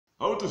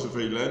to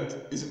survey land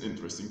is an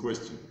interesting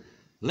question.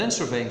 Land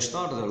surveying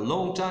started a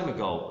long time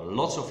ago.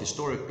 Lots of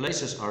historic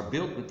places are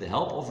built with the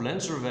help of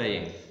land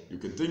surveying. You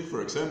can think,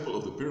 for example,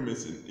 of the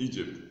pyramids in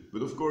Egypt,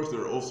 but of course there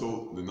are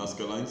also the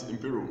Nazca lines in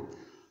Peru.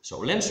 So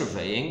land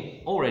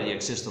surveying already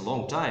exists a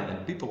long time,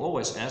 and people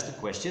always ask the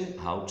question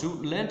how to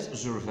land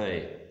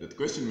survey. That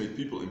question made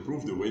people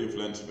improve the way of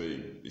land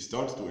surveying. They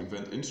started to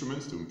invent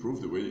instruments to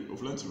improve the way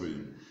of land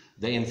surveying.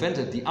 They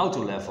invented the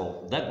auto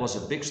level. That was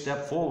a big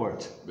step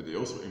forward. But they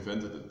also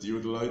invented the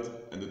theodolite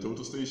and the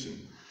total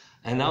station.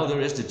 And now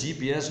there is the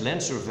GPS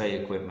land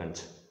survey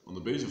equipment. On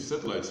the basis of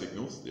satellite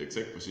signals, the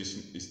exact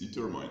position is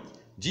determined.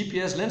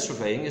 GPS land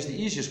surveying is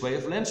the easiest way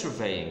of land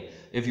surveying.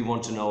 If you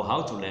want to know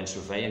how to land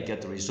survey and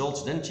get the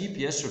results, then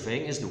GPS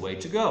surveying is the way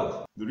to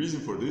go. The reason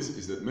for this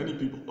is that many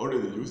people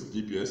already use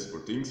GPS for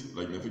things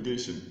like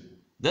navigation.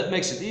 That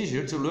makes it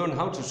easier to learn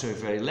how to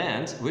survey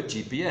land with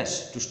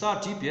GPS. To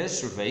start GPS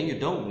surveying, you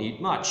don't need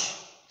much.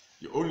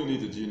 You only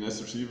need a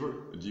GNS receiver,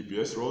 a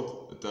GPS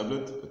rod, a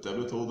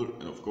tablet holder,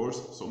 and of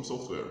course some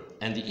software.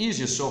 And the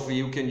easiest software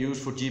you can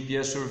use for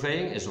GPS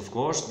surveying is of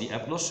course the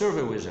Apglos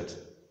Survey Wizard.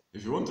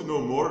 If you want to know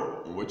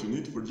more on what you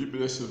need for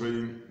GPS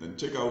surveying, then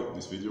check out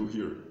this video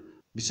here.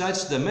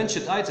 Besides the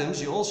mentioned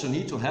items, you also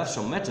need to have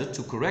some method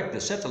to correct the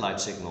satellite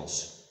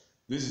signals.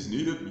 This is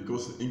needed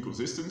because of the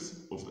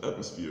inconsistency of the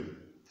atmosphere.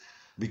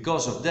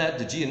 Because of that,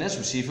 the GNS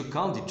receiver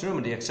can't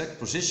determine the exact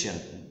position.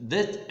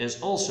 That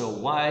is also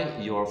why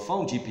your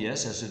phone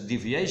GPS has a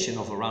deviation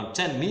of around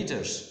 10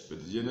 meters. But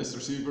the GNS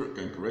receiver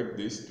can correct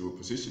this to a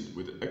position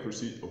with an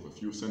accuracy of a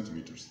few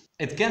centimeters.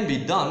 It can be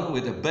done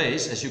with a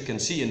base, as you can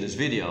see in this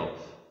video,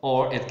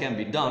 or it can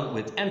be done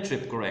with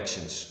end-trip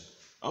corrections.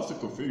 After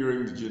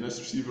configuring the GNS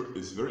receiver,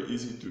 it's very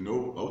easy to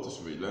know how to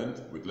survey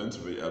land with land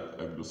survey app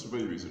Apglos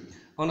Survey Wizard.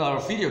 On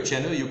our video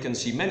channel you can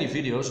see many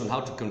videos on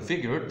how to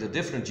configure the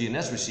different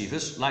GNS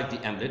receivers like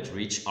the Amlet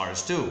Reach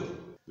RS2.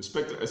 The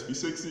Spectra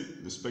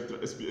SP60, the Spectra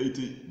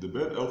SP80, the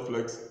Bad Elf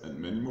Flex and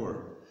many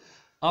more.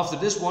 After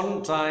this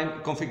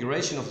one-time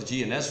configuration of the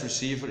GNS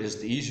receiver is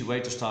the easy way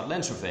to start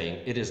land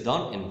surveying. It is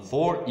done in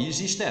 4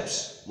 easy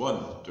steps.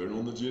 1. Turn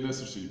on the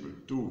GNS receiver.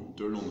 2.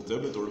 Turn on the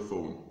tablet or the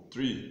phone.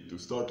 3. To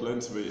start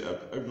land survey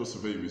app Apglos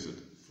Survey Wizard.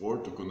 4.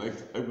 To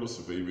connect Apglos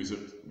Survey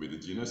Wizard with the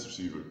GNS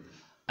receiver.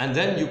 And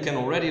then you can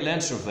already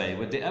land survey.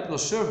 With the Apglos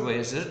Survey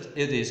Wizard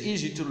it is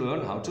easy to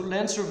learn how to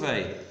land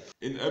survey.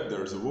 In app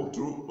there is a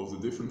walkthrough of the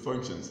different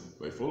functions.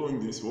 By following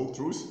these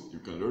walkthroughs you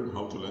can learn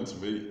how to land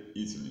survey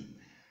easily.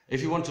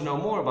 If you want to know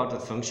more about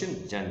that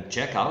function, then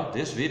check out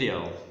this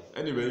video.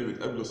 Anyway, with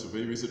Apglos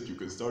Survey Wizard you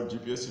can start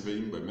GPS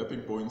surveying by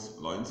mapping points,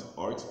 lines,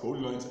 arcs,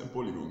 polylines and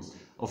polygons.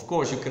 Of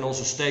course you can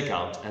also stake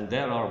out, and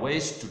there are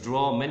ways to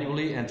draw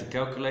manually and to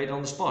calculate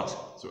on the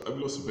spot. So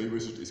Apglos Survey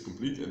Wizard is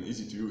complete and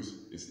easy to use.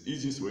 It's the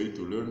easiest way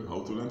to learn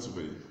how to land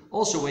survey.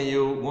 Also, when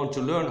you want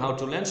to learn how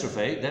to land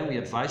survey, then we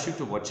advise you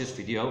to watch this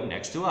video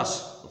next to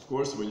us. Of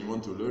course, when you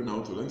want to learn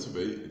how to land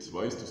survey, it's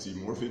wise to see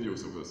more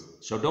videos of us.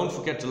 So don't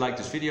forget to like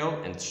this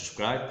video and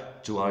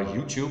subscribe to our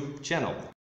YouTube channel.